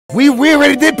We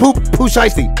already did Pooh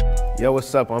Shiesty. Yo,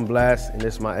 what's up? I'm Blxst, and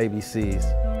this is my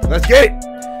ABCs. Let's get it.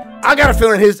 I got a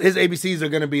feeling his ABCs are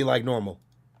gonna be like normal.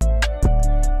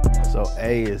 So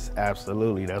A is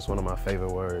absolutely. That's one of my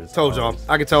favorite words. Told y'all.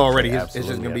 I can tell already. It's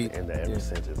just gonna be. In every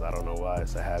sentence. I don't know why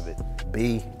it's a habit.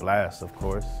 B, Blxst, of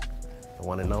course, the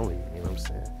one and only. You know what I'm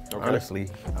saying? Okay. Honestly,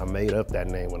 I made up that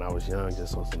name when I was young,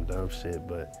 just on some dumb shit.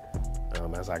 But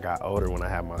as I got older, when I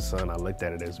had my son, I looked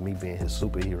at it as me being his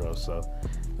superhero. So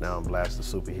now I'm Blxst, the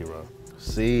superhero.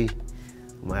 C,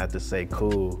 I'm gonna have to say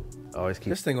cool. Always keep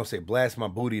this thing gonna say blast my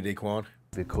booty, Daquan.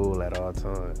 Be cool at all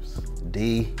times.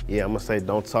 D, yeah, I'm gonna say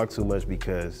don't talk too much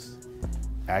because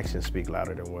actions speak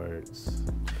louder than words.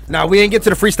 Nah, we ain't get to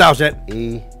the freestyles yet.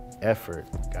 E, effort.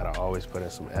 Gotta always put in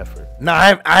some effort.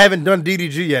 Nah, I haven't done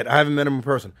DDG yet. I haven't met him in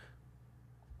person.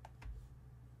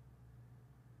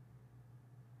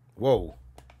 Whoa.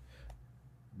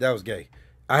 That was gay.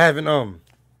 I haven't,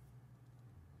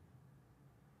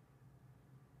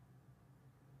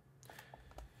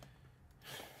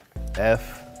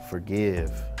 F,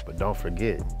 forgive, but don't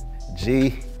forget.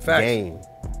 G, Facts. Game.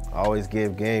 Always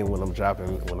give game when I'm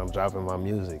dropping my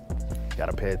music.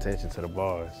 Gotta pay attention to the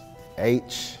bars.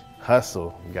 H,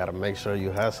 hustle. You gotta make sure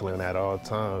you hustling at all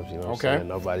times. You know what I'm saying?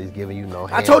 Nobody's giving you no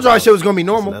handouts. I told y'all that shit was gonna be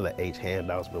normal. There's another H,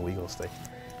 handouts, but we gonna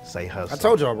say hustle. I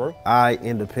told y'all, bro. I,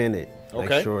 independent. Okay.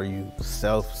 Make sure you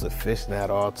self-sufficient at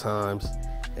all times.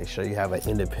 Make sure you have an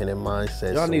independent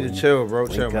mindset. Y'all need to chill, bro.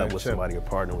 Chill, man. Link up with somebody or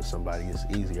partner with somebody. It's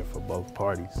easier for both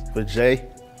parties. For J,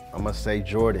 I'm gonna say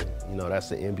Jordan. You know,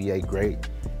 that's an NBA great,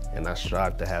 and I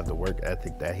strive to have the work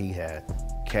ethic that he had.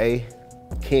 K,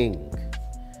 king,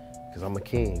 because I'm a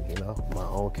king, you know, my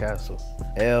own castle.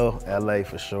 L, LA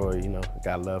for sure, you know,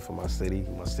 got love for my city.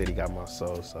 My city got my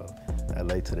soul, so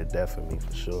LA to the death for me,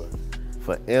 for sure.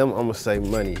 For M, I'm gonna say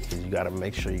money, because you gotta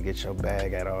make sure you get your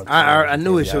bag at all times. I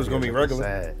knew his shit was gonna be regular.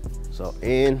 Sad. So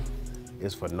N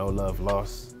is for No Love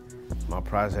Lost. My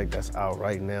project that's out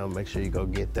right now, make sure you go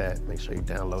get that. Make sure you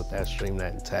download that, stream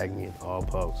that, and tag me in all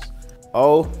posts.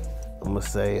 O, I'm gonna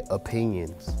say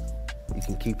opinions. You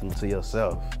can keep them to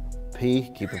yourself.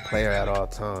 P, keep it player at all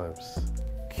times.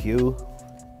 Q,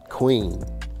 queen.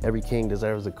 Every king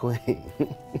deserves a queen.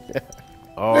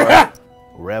 R,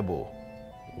 rebel.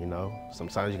 You know,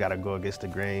 sometimes you gotta go against the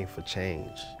grain for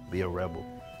change. Be a rebel.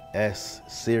 S,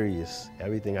 serious.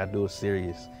 Everything I do is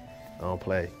serious. I don't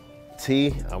play.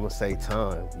 T, I'm gonna say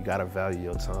time. You gotta value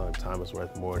your time. Time is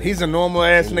worth more than he's a normal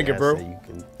ass nigga, bro. You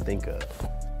can think of.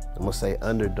 I'm gonna say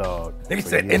underdog. Nigga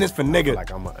said N is for nigga.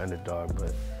 Like I'm an underdog,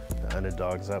 but the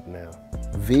underdog's up now.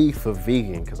 V for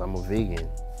vegan, because I'm a vegan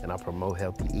and I promote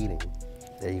healthy eating.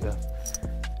 There you go.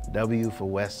 W for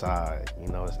West Side. You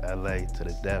know, it's LA to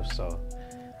the death, so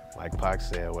like Pac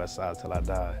said, West Side till I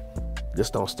die.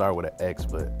 Just don't start with an X,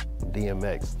 but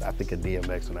DMX. I think of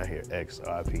DMX when I hear X,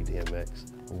 RIP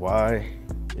DMX. Y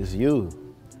is you.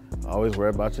 Always worry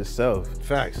about yourself.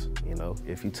 Facts. You know,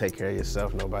 if you take care of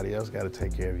yourself, nobody else got to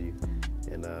take care of you.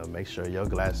 And make sure your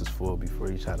glass is full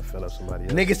before you try to fill up somebody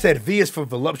else. Nigga said V is for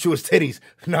voluptuous titties.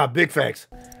 Nah, big facts.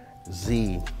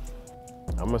 Z,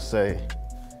 I'm gonna say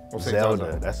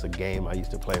Zelda. That's a game I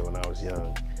used to play when I was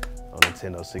young on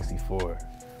Nintendo 64.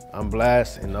 I'm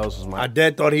Blxst, and those was my... I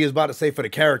dead thought he was about to say for the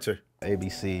character.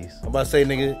 ABCs. I'm about to say,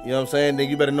 nigga, you know what I'm saying? Nigga,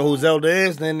 you better know who Zelda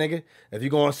is then, nigga. If you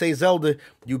gonna say Zelda,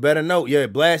 you better know. Yeah,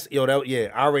 Blxst, yo, yeah,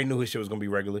 I already knew his shit was gonna be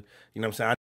regular. You know what I'm saying?